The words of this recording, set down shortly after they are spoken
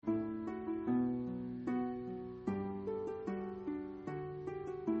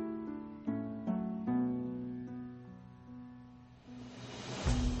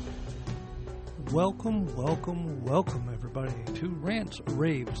Welcome, everybody, to Rants,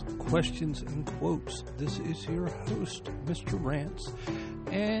 Raves, Questions, and Quotes. This is your host, Mr. Rants,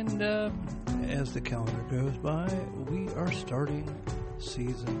 and as the calendar goes by, we are starting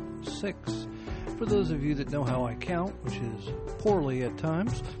Season 6. For those of you that know how I count, which is poorly at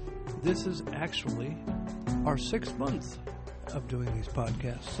times, this is actually our 6th month of doing these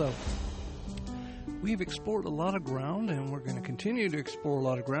podcasts. So, we've explored a lot of ground, and we're going to continue to explore a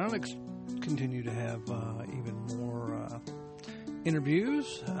lot of ground, continue to have even more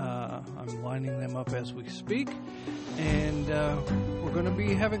interviews. I'm lining them up as we speak, and we're going to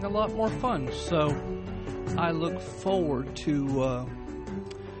be having a lot more fun. So I look forward to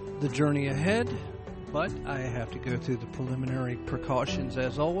the journey ahead, but I have to go through the preliminary precautions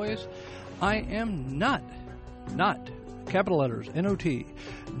as always. I am not, capital letters, N-O-T,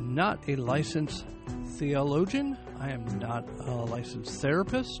 not a licensed theologian. I am not a licensed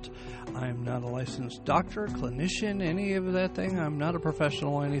therapist. I am not a licensed doctor, clinician, any of that thing. I'm not a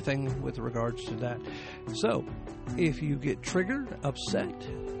professional, anything with regards to that. So, if you get triggered, upset,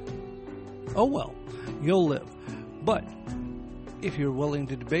 oh well, you'll live. But, if you're willing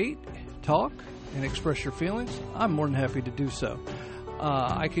to debate, talk, and express your feelings, I'm more than happy to do so.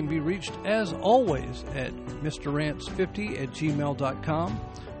 I can be reached, as always, at mrrants50@gmail.com.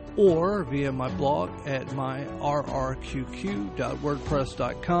 or via my blog at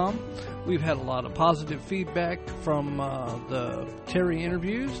myrrqq.wordpress.com. We've had a lot of positive feedback from the Terry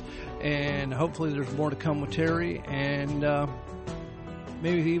interviews, and hopefully there's more to come with Terry, and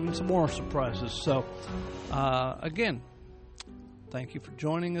maybe even some more surprises. So, again, thank you for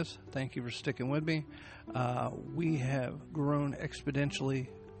joining us. Thank you for sticking with me. We have grown exponentially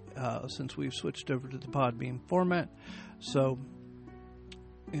since we've switched over to the Podbean format. So,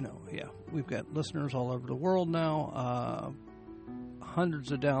 we've got listeners all over the world now,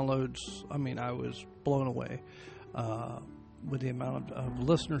 hundreds of downloads. I mean, I was blown away with the amount of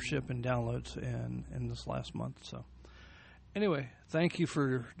listenership and downloads in this last month. So, anyway, thank you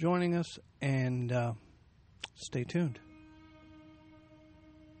for joining us, and stay tuned.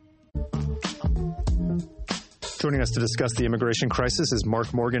 Joining us to discuss the immigration crisis is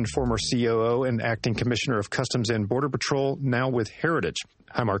Mark Morgan, former COO and acting commissioner of Customs and Border Patrol, now with Heritage.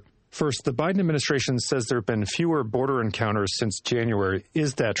 Hi, Mark. First, the Biden administration says there have been fewer border encounters since January.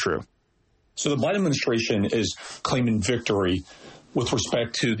 Is that true? So the Biden administration is claiming victory with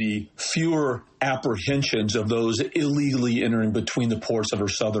respect to the fewer apprehensions of those illegally entering between the ports of our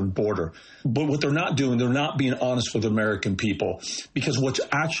southern border. But what they're not doing, they're not being honest with American people, because what's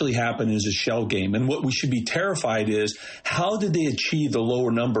actually happened is a shell game. And what we should be terrified is, how did they achieve the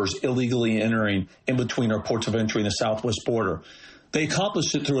lower numbers illegally entering in between our ports of entry in the southwest border? They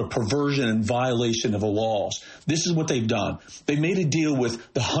accomplished it through a perversion and violation of the laws. This is what they've done. They made a deal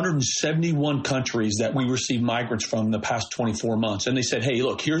with the 171 countries that we received migrants from in the past 24 months. And they said, hey,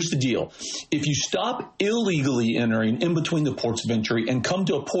 look, here's the deal. If you stop illegally entering in between the ports of entry and come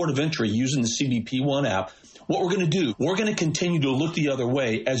to a port of entry using the CBP-1 app, what we're going to do, we're going to continue to look the other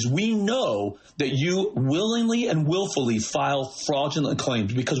way, as we know that you willingly and willfully file fraudulent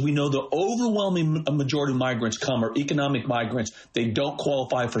claims, because we know the overwhelming majority of migrants come are economic migrants. They don't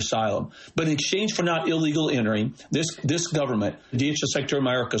qualify for asylum. But in exchange for not illegal entering, this government, DHS Secretary of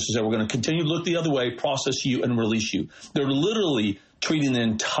America, says that we're going to continue to look the other way, process you, and release you. They're literally treating the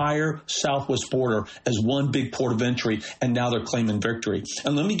entire southwest border as one big port of entry, and now they're claiming victory.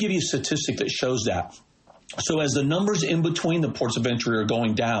 And let me give you a statistic that shows that. So as the numbers in between the ports of entry are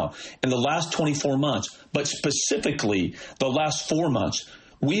going down in the last 24 months, but specifically the last 4 months,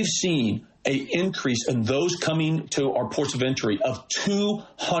 we've seen an increase in those coming to our ports of entry of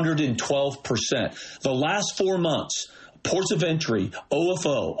 212%. The last 4 months, ports of entry,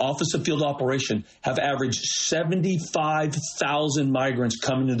 OFO, Office of Field Operation, have averaged 75,000 migrants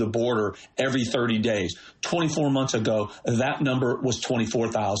coming to the border every 30 days. 24 months ago, that number was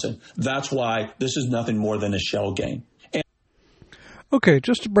 24,000. That's why this is nothing more than a shell game. Okay,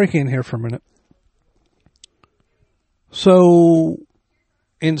 just to break in here for a minute. So,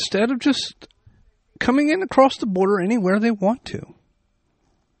 instead of just coming in across the border anywhere they want to,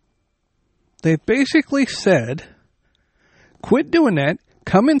 they've basically said, quit doing that.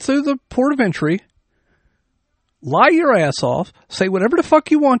 Come in through the port of entry. Lie your ass off. Say whatever the fuck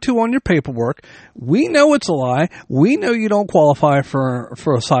you want to on your paperwork. We know it's a lie. We know you don't qualify for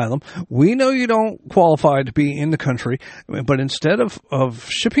asylum. We know you don't qualify to be in the country. But instead of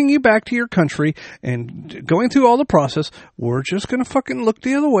shipping you back to your country and going through all the process, we're just going to fucking look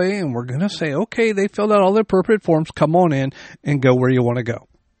the other way, and we're going to say, okay, they filled out all the appropriate forms. Come on in and go where you want to go.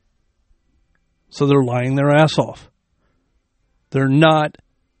 So they're lying their ass off. They're not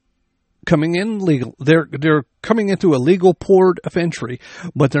coming in legal. They're coming in through a legal port of entry,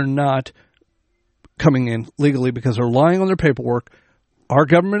 but they're not coming in legally because they're lying on their paperwork. Our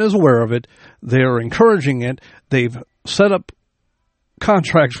government is aware of it. They're encouraging it. They've set up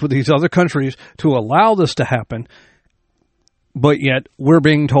contracts with these other countries to allow this to happen. But yet we're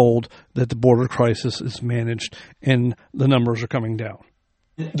being told that the border crisis is managed and the numbers are coming down.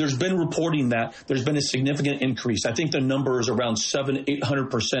 There's been reporting that there's been a significant increase. I think the number is around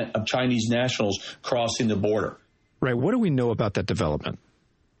 700-800% of Chinese nationals crossing the border. Right. What do we know about that development?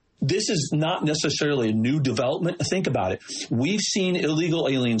 This is not necessarily a new development. Think about it. We've seen illegal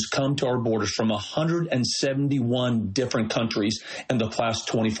aliens come to our borders from 171 different countries in the past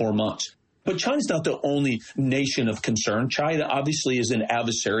 24 months. But China's not the only nation of concern. China obviously is an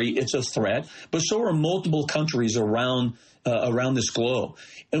adversary. It's a threat. But so are multiple countries around this globe.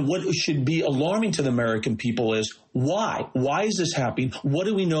 And what should be alarming to the American people is why? Why is this happening? What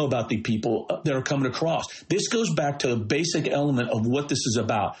do we know about the people that are coming across? This goes back to the basic element of what this is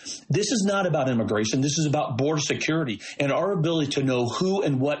about. This is not about immigration. This is about border security and our ability to know who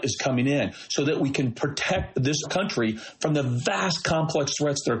and what is coming in so that we can protect this country from the vast complex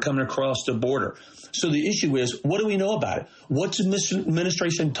threats that are coming across the border. So the issue is, what do we know about it? What's the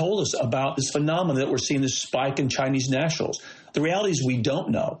administration told us about this phenomenon that we're seeing, this spike in Chinese nationals? The reality is we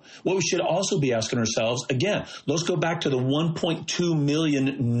don't know. What we should also be asking ourselves, again, let's go back to the 1.2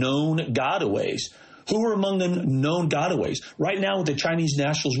 million known gotaways. Who are among the known gotaways? Right now with the Chinese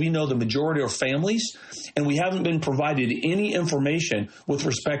nationals, we know the majority are families, and we haven't been provided any information with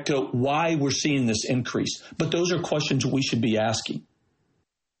respect to why we're seeing this increase. But those are questions we should be asking.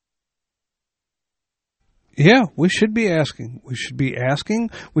 Yeah, we should be asking. We should be asking.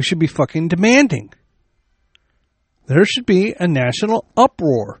 We should be fucking demanding. There should be a national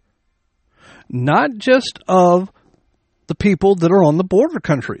uproar. Not just of the people that are on the border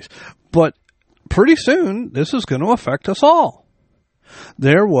countries, but pretty soon this is going to affect us all.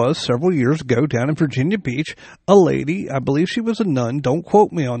 There was, several years ago, down in Virginia Beach, a lady, I believe she was a nun, don't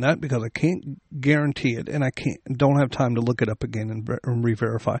quote me on that because I can't guarantee it, and don't have time to look it up again and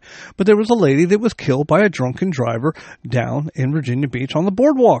re-verify. But there was a lady that was killed by a drunken driver down in Virginia Beach on the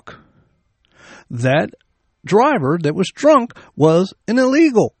boardwalk. That driver that was drunk was an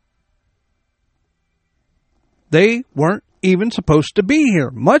illegal. They weren't even supposed to be here,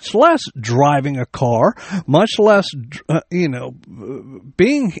 much less driving a car, much less,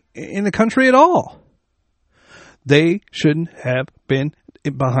 being in the country at all. They shouldn't have been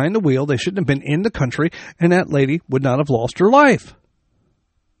behind the wheel. They shouldn't have been in the country, and that lady would not have lost her life.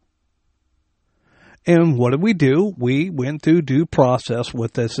 And what did we do? We went through due process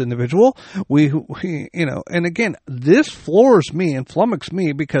with this individual. We and again, this floors me and flummoxes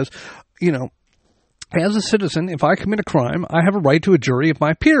me because, as a citizen, if I commit a crime, I have a right to a jury of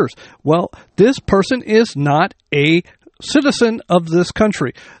my peers. Well, this person is not a citizen of this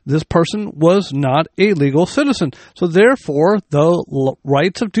country. This person was not a legal citizen. So therefore, the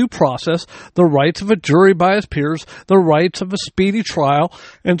rights of due process, the rights of a jury by his peers, the rights of a speedy trial,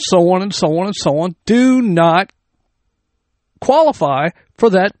 and so on and so on and so on, do not qualify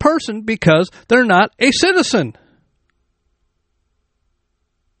for that person because they're not a citizen.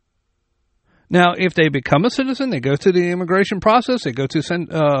 Now, if they become a citizen, they go through the immigration process, they go through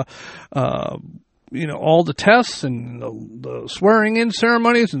all the tests and the swearing-in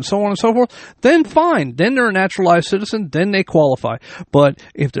ceremonies and so on and so forth, then fine. Then they're a naturalized citizen. Then they qualify. But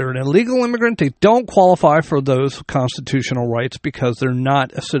if they're an illegal immigrant, they don't qualify for those constitutional rights because they're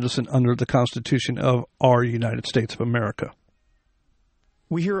not a citizen under the Constitution of our United States of America.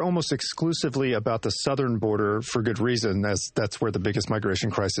 We hear almost exclusively about the southern border for good reason, as that's where the biggest migration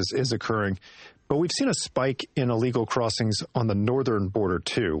crisis is occurring. But we've seen a spike in illegal crossings on the northern border,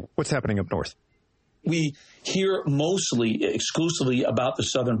 too. What's happening up north? We hear mostly, exclusively about the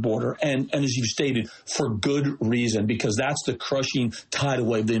southern border, and as you stated, for good reason, because that's the crushing tidal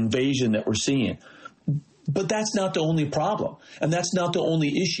wave, the invasion that we're seeing. But that's not the only problem, and that's not the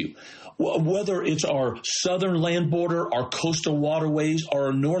only issue. Whether it's our southern land border, our coastal waterways, or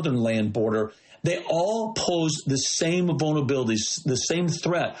our northern land border, they all pose the same vulnerabilities, the same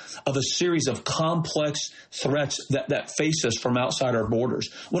threat of a series of complex threats that face us from outside our borders.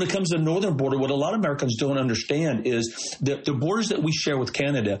 When it comes to the northern border, what a lot of Americans don't understand is that the borders that we share with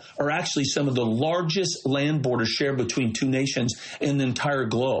Canada are actually some of the largest land borders shared between two nations in the entire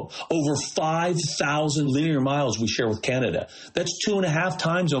globe. Over 5,000 linear miles we share with Canada. That's 2.5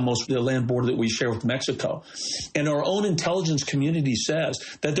 times almost the land border that we share with Mexico. And our own intelligence community says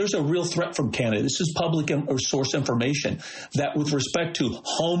that there's a real threat from Canada Canada. This is public source information that with respect to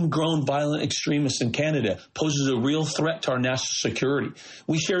homegrown violent extremists in Canada poses a real threat to our national security.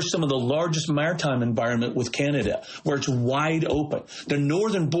 We share some of the largest maritime environment with Canada, where it's wide open. The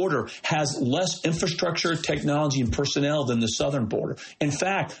northern border has less infrastructure, technology, and personnel than the southern border. In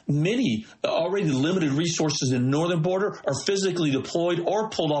fact, many already limited resources in the northern border are physically deployed or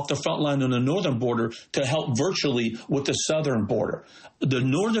pulled off the front line on the northern border to help virtually with the southern border. The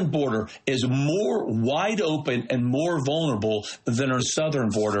northern border is more wide open and more vulnerable than our southern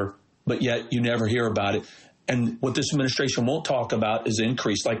border, but yet you never hear about it. And what this administration won't talk about is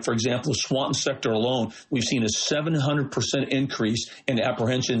increase. Like, for example, the Swanton sector alone, we've seen a 700% increase in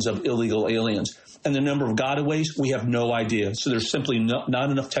apprehensions of illegal aliens. And the number of gotaways, we have no idea. So there's simply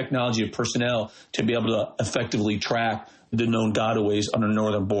not enough technology or personnel to be able to effectively track the known gotaways on the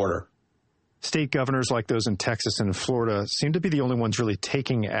northern border. State governors like those in Texas and Florida seem to be the only ones really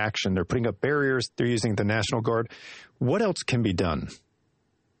taking action. They're putting up barriers. They're using the National Guard. What else can be done?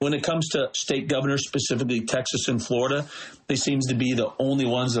 When it comes to state governors, specifically Texas and Florida, they seem to be the only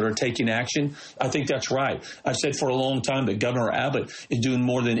ones that are taking action. I think that's right. I've said for a long time that Governor Abbott is doing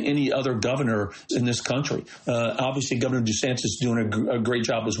more than any other governor in this country. Obviously, Governor DeSantis is doing a great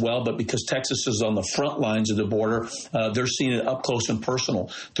job as well, but because Texas is on the front lines of the border, they're seeing it up close and personal.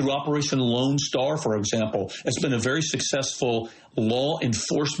 Through Operation Lone Star, for example, it's been a very successful law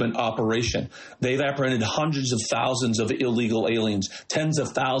enforcement operation. They've apprehended hundreds of thousands of illegal aliens, tens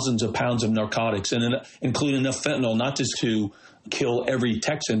of thousands of pounds of narcotics, and including enough fentanyl not just to kill every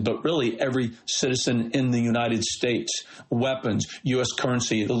Texan, but really every citizen in the United States. Weapons, U.S.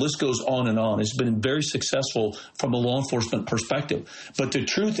 currency, the list goes on and on. It's been very successful from a law enforcement perspective. But the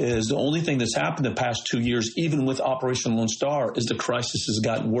truth is, the only thing that's happened the past 2 years, even with Operation Lone Star, is the crisis has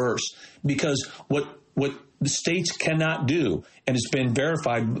gotten worse. Because what the states cannot do, and it's been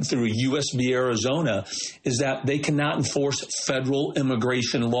verified through US v. Arizona, is that they cannot enforce federal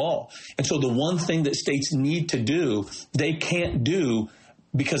immigration law. And so the one thing that states need to do, they can't do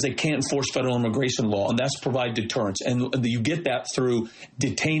because they can't enforce federal immigration law, and that's provide deterrence. And you get that through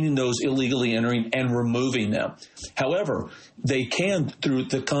detaining those illegally entering and removing them. However, they can, through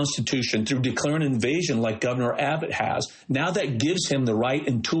the Constitution, through declaring invasion like Governor Abbott has. Now that gives him the right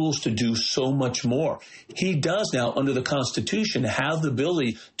and tools to do so much more. He does now, under the Constitution, have the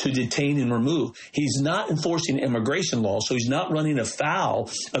ability to detain and remove. He's not enforcing immigration law, so he's not running afoul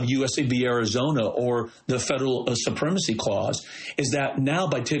of US v. Arizona or the Federal Supremacy Clause, is that now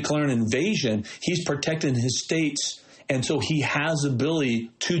by declaring invasion, he's protecting his states, and so he has the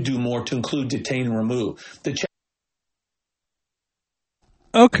ability to do more, to include detain and remove.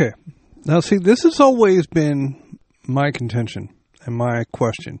 Okay. Now, see, this has always been my contention and my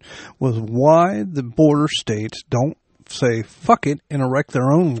question, was why the border states don't say, fuck it, and erect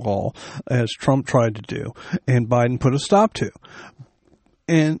their own wall, as Trump tried to do, and Biden put a stop to.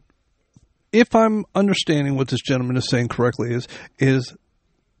 And if I'm understanding what this gentleman is saying correctly, is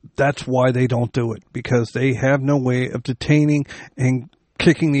that's why they don't do it, because they have no way of detaining and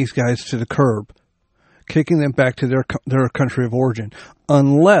kicking these guys to the curb, kicking them back to their country of origin,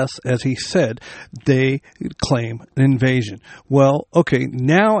 unless, as he said, they claim an invasion. Well, okay,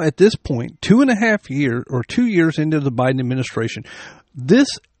 now at this point, 2.5 years or 2 years into the Biden administration, this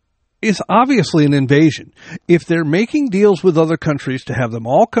is obviously an invasion. If they're making deals with other countries to have them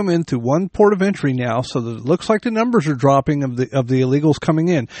all come in through one port of entry now, so that it looks like the numbers are dropping of the illegals coming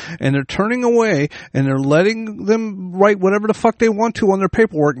in, and they're turning away and they're letting them write whatever the fuck they want to on their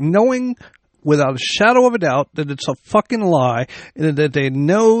paperwork, knowing without a shadow of a doubt that it's a fucking lie, and that they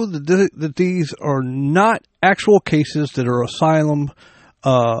know that these are not actual cases that are asylum,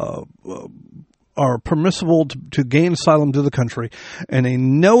 are permissible to gain asylum to the country, and they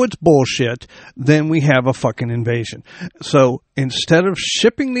know it's bullshit, then we have a fucking invasion. So instead of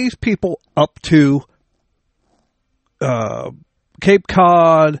shipping these people up to Cape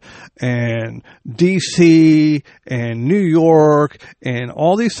Cod and DC and New York and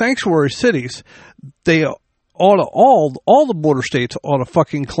all these sanctuary cities, they ought to, all the border states ought to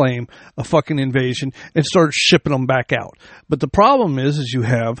fucking claim a fucking invasion and start shipping them back out. But the problem is you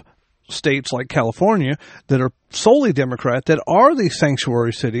have states like California that are solely Democrat, that are these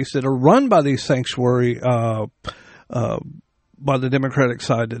sanctuary cities, that are run by these sanctuary by the Democratic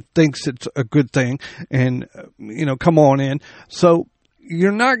side, that thinks it's a good thing, and come on in. So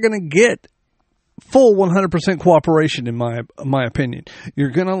you're not going to get full 100% cooperation, in my opinion. There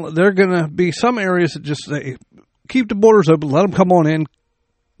are gonna be some areas that just say, keep the borders open, let them come on in,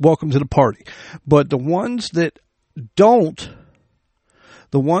 welcome to the party. But the ones that don't,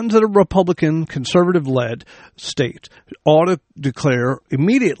 the ones that are Republican, conservative-led states ought to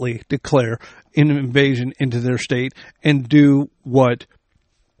immediately declare an invasion into their state and do what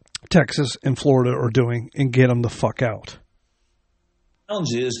Texas and Florida are doing and get them the fuck out.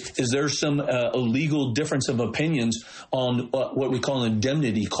 Is there some illegal difference of opinions on what we call an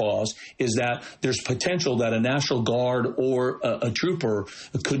indemnity clause, is that there's potential that a National Guard or a trooper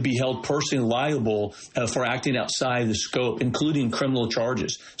could be held personally liable for acting outside the scope, including criminal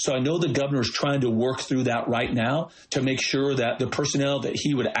charges. So I know the governor is trying to work through that right now to make sure that the personnel that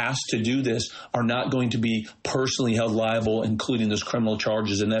he would ask to do this are not going to be personally held liable, including those criminal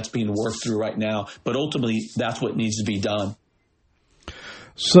charges, and that's being worked through right now. But ultimately, that's what needs to be done.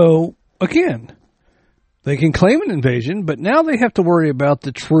 So, again, they can claim an invasion, but now they have to worry about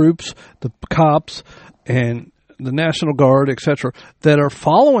the troops, the cops, and the National Guard, etc., that are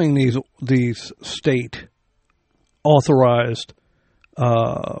following these state-authorized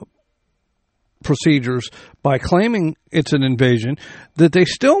procedures by claiming it's an invasion, that they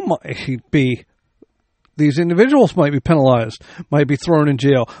still might be, these individuals might be penalized, might be thrown in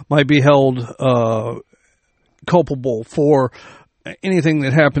jail, might be held culpable for anything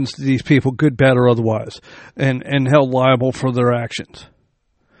that happens to these people, good, bad, or otherwise, and held liable for their actions.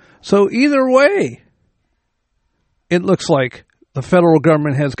 So either way, it looks like the federal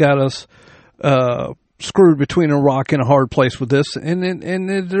government has got us screwed between a rock and a hard place with this, and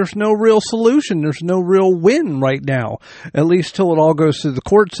there's no real solution. There's no real win right now, at least till it all goes through the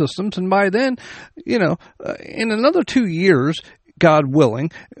court systems. And by then, in another 2 years, God willing,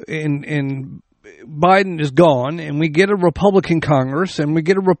 in Biden is gone and we get a Republican Congress and we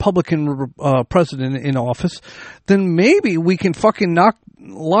get a Republican president in office, then maybe we can fucking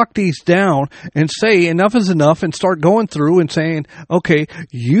lock these down and say enough is enough and start going through and saying, okay,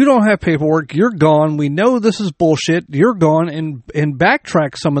 you don't have paperwork, you're gone, we know this is bullshit, you're gone, and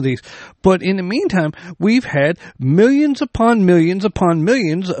backtrack some of these. But in the meantime, we've had millions upon millions upon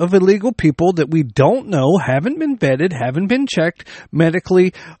millions of illegal people that we don't know, haven't been vetted, haven't been checked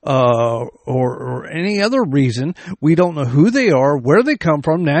medically or any other reason. We don't know who they are, where they come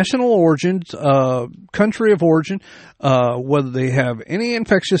from, national origins, country of origin, whether they have any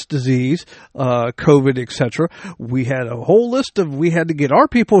infectious disease, COVID, etc. We had a whole list of, we had to get our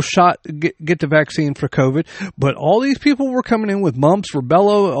people shot, get the vaccine for COVID, but all these people were coming in with mumps,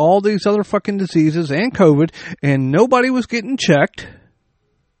 rubella, all these other fucking diseases and COVID, and nobody was getting checked,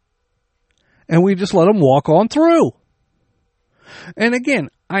 and we just let them walk on through. And again,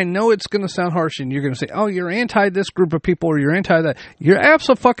 I know it's going to sound harsh, and you're going to say, oh, you're anti this group of people or you're anti that. You're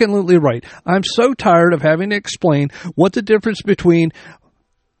absolutely right. I'm so tired of having to explain what the difference between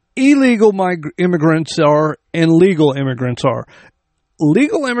illegal immigrants are and legal immigrants are.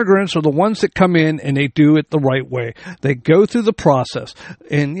 Legal immigrants are the ones that come in and they do it the right way. They go through the process.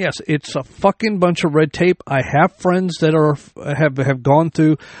 And yes, it's a fucking bunch of red tape. I have friends that have gone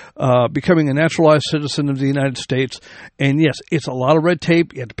through becoming a naturalized citizen of the United States. And yes, it's a lot of red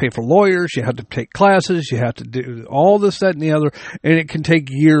tape. You have to pay for lawyers. You have to take classes. You have to do all this, that, and the other. And it can take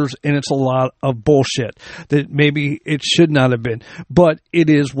years, and it's a lot of bullshit that maybe it should not have been. But it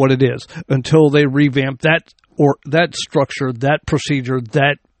is what it is until they revamp that or that structure, that procedure,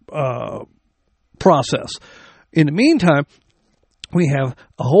 that process. In the meantime, we have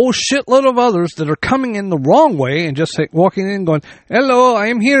a whole shitload of others that are coming in the wrong way and just walking in and going, hello, I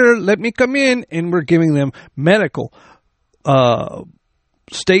am here, let me come in. And we're giving them medical.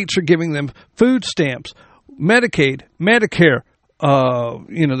 States are giving them food stamps, Medicaid, Medicare.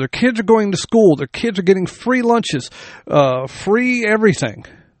 Their kids are going to school. Their kids are getting free lunches, free everything.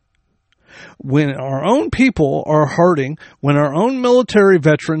 When our own people are hurting, when our own military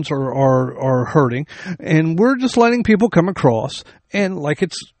veterans are hurting, and we're just letting people come across and like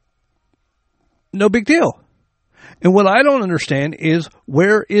it's no big deal. And what I don't understand is,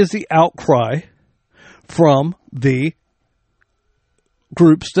 where is the outcry from the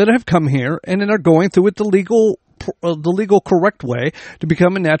groups that have come here and then are going through it the legal correct way to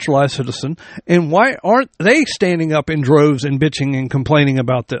become a naturalized citizen? And why aren't they standing up in droves and bitching and complaining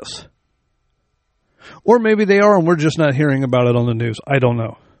about this? Or maybe they are and we're just not hearing about it on the news. I don't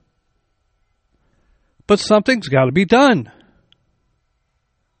know. But something's got to be done.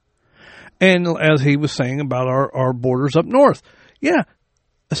 And as he was saying about our borders up north, yeah,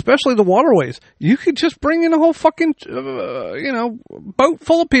 especially the waterways, you could just bring in a whole fucking, boat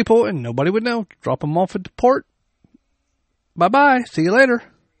full of people and nobody would know. Drop them off at the port. Bye-bye. See you later.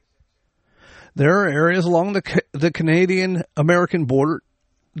 There are areas along the Canadian-American border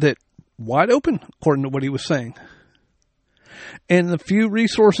that wide open, according to what he was saying. And the few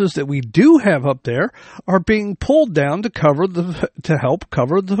resources that we do have up there are being pulled down to help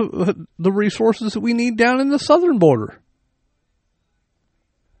cover the resources that we need down in the southern border.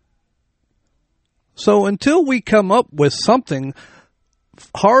 So until we come up with something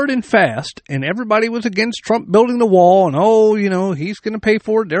hard and fast, and everybody was against Trump building the wall, and he's going to pay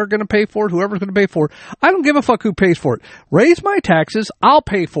for it, they're going to pay for it, whoever's going to pay for it. I don't give a fuck who pays for it. Raise my taxes, I'll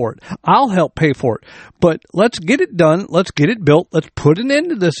pay for it. I'll help pay for it. But let's get it done, let's get it built, let's put an end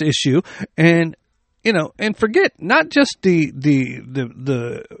to this issue, and forget not just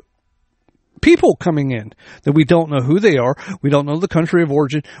the people coming in that we don't know who they are, we don't know the country of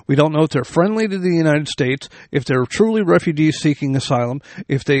origin, we don't know if they're friendly to the United States, if they're truly refugees seeking asylum,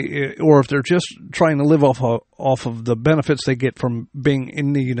 if they're just trying to live off of the benefits they get from being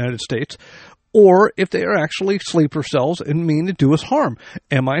in the United States, or if they are actually sleeper cells and mean to do us harm.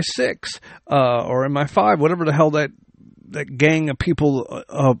 MI6 or MI5, whatever the hell that gang of people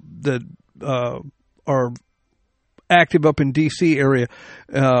that are active up in D.C. area,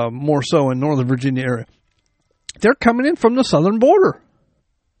 more so in Northern Virginia area. They're coming in from the southern border.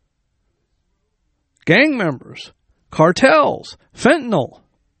 Gang members, cartels, fentanyl.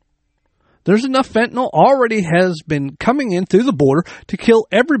 There's enough fentanyl already has been coming in through the border to kill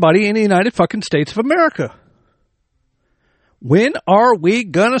everybody in the United fucking States of America. When are we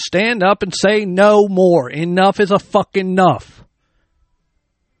gonna stand up and say no more? Enough is a fucking enough.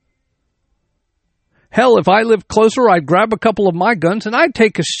 Hell, if I lived closer, I'd grab a couple of my guns and I'd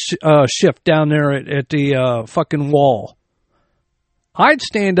take a shift down there at the fucking wall. I'd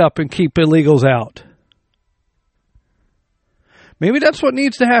stand up and keep illegals out. Maybe that's what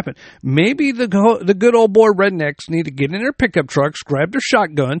needs to happen. Maybe the good old boy rednecks need to get in their pickup trucks, grab their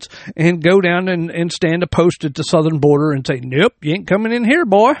shotguns, and go down and stand a post at the southern border and say, nope, you ain't coming in here,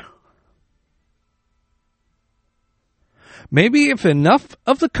 boy. Maybe if enough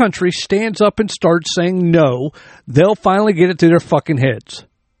of the country stands up and starts saying no, they'll finally get it through their fucking heads.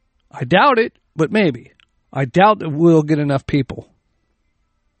 I doubt it, but maybe. I doubt that we'll get enough people.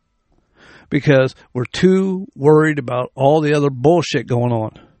 Because we're too worried about all the other bullshit going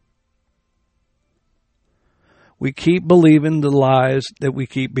on. We keep believing the lies that we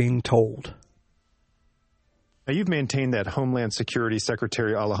keep being told. Now, you've maintained that Homeland Security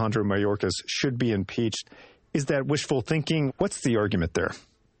Secretary Alejandro Mayorkas should be impeached. Is that wishful thinking? What's the argument there?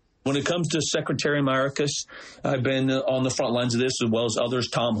 When it comes to Secretary Mayorkas, I've been on the front lines of this as well as others,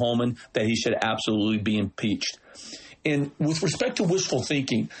 Tom Homan, that he should absolutely be impeached. And with respect to wishful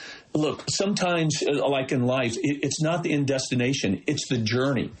thinking, look, sometimes, like in life, it's not the end destination, it's the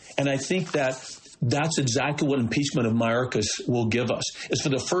journey. And I think that's exactly what impeachment of Mayorkas will give us. Is for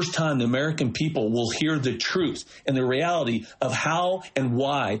the first time, the American people will hear the truth and the reality of how and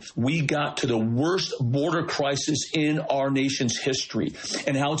why we got to the worst border crisis in our nation's history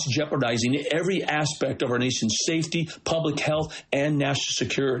and how it's jeopardizing every aspect of our nation's safety, public health, and national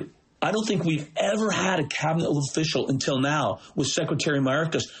security. I don't think we've ever had a cabinet official until now with Secretary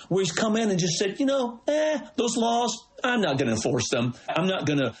Mayorkas where he's come in and just said, those laws, I'm not going to enforce them. I'm not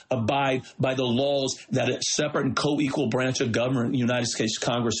going to abide by the laws that a separate and co-equal branch of government in the United States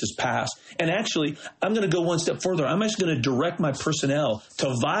Congress has passed. And actually, I'm going to go one step further. I'm actually going to direct my personnel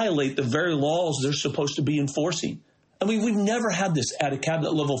to violate the very laws they're supposed to be enforcing. I mean, we've never had this at a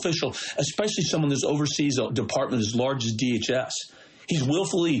cabinet level official, especially someone that oversees a department as large as DHS. He's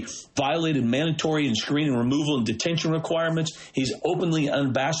willfully violated mandatory and screening, removal, and detention requirements. He's openly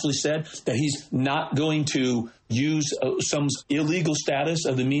and unabashedly said that he's not going to use some illegal status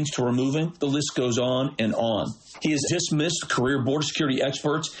of the means to remove him. The list goes on and on. He has dismissed career border security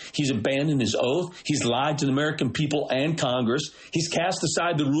experts. He's abandoned his oath. He's lied to the American people and Congress. He's cast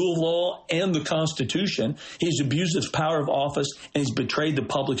aside the rule of law and the Constitution. He's abused his power of office, and he's betrayed the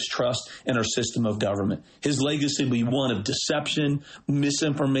public's trust in our system of government. His legacy will be one of deception,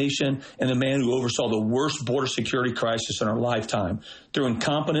 misinformation, and a man who oversaw the worst border security crisis in our lifetime. Through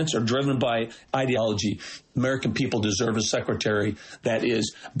incompetence or driven by ideology, American people deserve a secretary that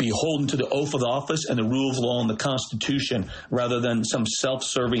is beholden to the oath of office and the rule of law and the Constitution rather than some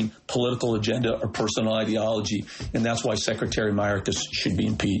self-serving political agenda or personal ideology. And that's why Secretary Mayorkas should be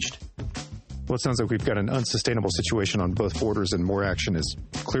impeached. Well, it sounds like we've got an unsustainable situation on both borders and more action is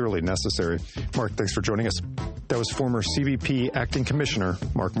clearly necessary. Mark, thanks for joining us. That was former CBP Acting Commissioner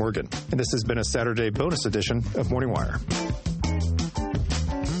Mark Morgan. And this has been a Saturday bonus edition of Morning Wire.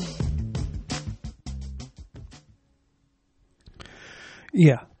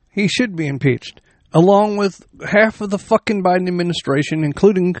 Yeah, he should be impeached, along with half of the fucking Biden administration,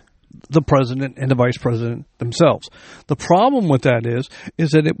 including the president and the vice president themselves. The problem with that is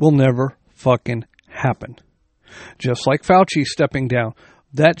that it will never fucking happen. Just like Fauci stepping down.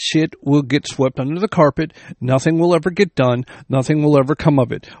 That shit will get swept under the carpet. Nothing will ever get done. Nothing will ever come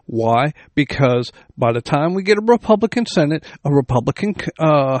of it. Why? Because by the time we get a Republican Senate, a Republican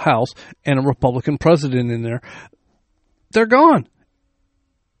House, and a Republican president in there, they're gone.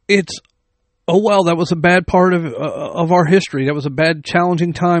 It's, oh, well, that was a bad part of our history. That was a bad,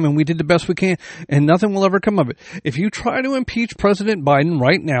 challenging time, and we did the best we can, and nothing will ever come of it. If you try to impeach President Biden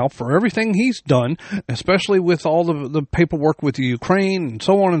right now for everything he's done, especially with all the paperwork with the Ukraine and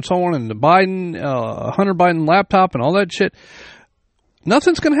so on, and the Biden, Hunter Biden laptop and all that shit,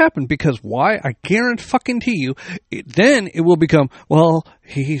 nothing's going to happen. Because why? I guarantee you, then it will become, well,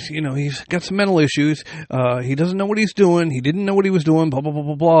 he's got some mental issues. He doesn't know what he's doing. He didn't know what he was doing, blah, blah, blah,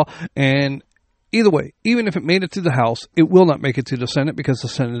 blah, blah. And either way, even if it made it to the House, it will not make it to the Senate because the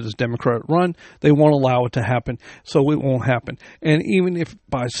Senate is Democrat run. They won't allow it to happen, so it won't happen. And even if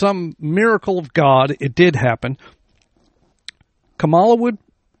by some miracle of God it did happen, Kamala would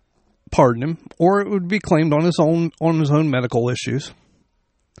pardon him, or it would be claimed on his own medical issues.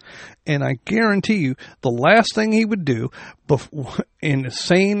 And I guarantee you, the last thing he would do, in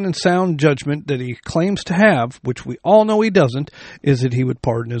sane and sound judgment that he claims to have, which we all know he doesn't, is that he would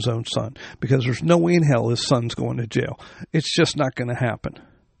pardon his own son. Because there's no way in hell his son's going to jail. It's just not going to happen.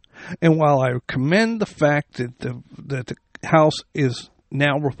 And while I commend the fact that the House is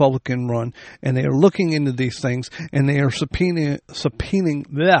now Republican run, and they are looking into these things, and they are subpoenaing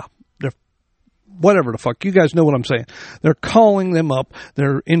whatever the fuck. You guys know what I'm saying. They're calling them up.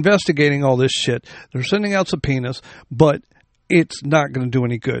 They're investigating all this shit. They're sending out subpoenas, but it's not going to do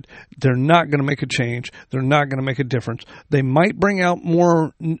any good. They're not going to make a change. They're not going to make a difference. They might bring out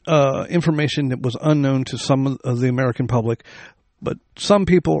more information that was unknown to some of the American public, but some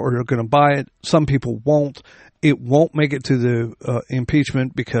people are going to buy it. Some people won't. It won't make it to the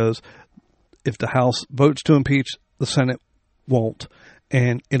impeachment, because if the House votes to impeach, the Senate won't.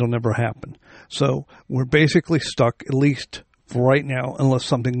 And it'll never happen. So we're basically stuck, at least for right now, unless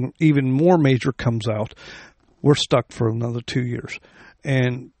something even more major comes out. We're stuck for another 2 years.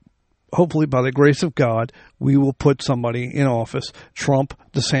 And hopefully, by the grace of God, we will put somebody in office, Trump,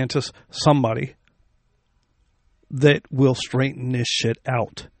 DeSantis, somebody, that will straighten this shit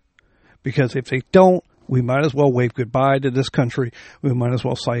out. Because if they don't, we might as well wave goodbye to this country. We might as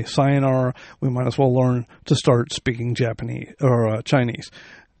well say sayonara. We might as well learn to start speaking Japanese or Chinese.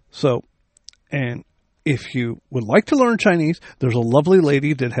 So, and if you would like to learn Chinese, there's a lovely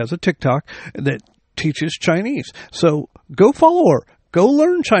lady that has a TikTok that teaches Chinese. So go follow her. Go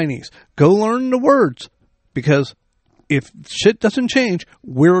learn Chinese. Go learn the words. Because if shit doesn't change,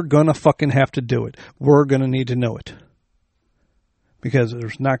 we're going to fucking have to do it. We're going to need to know it. Because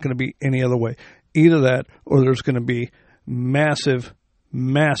there's not going to be any other way. Either that, or there's going to be massive,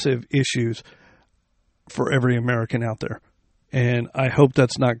 massive issues for every American out there. And I hope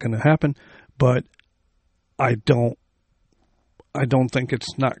that's not going to happen, but I don't think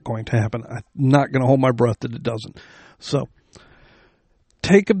it's not going to happen. I'm not going to hold my breath that it doesn't. So,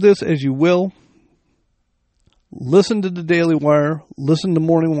 take of this as you will. Listen to the Daily Wire. Listen to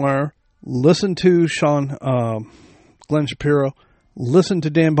Morning Wire. Listen to Glenn Shapiro. Listen to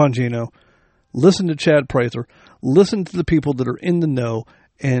Dan Bongino. Listen to Chad Prather. Listen to the people that are in the know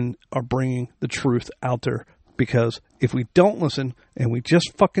and are bringing the truth out there. Because if we don't listen and we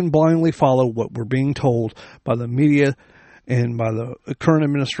just fucking blindly follow what we're being told by the media and by the current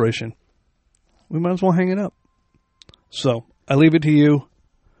administration, we might as well hang it up. So I leave it to you.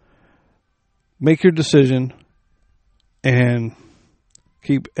 Make your decision and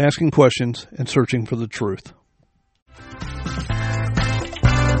keep asking questions and searching for the truth.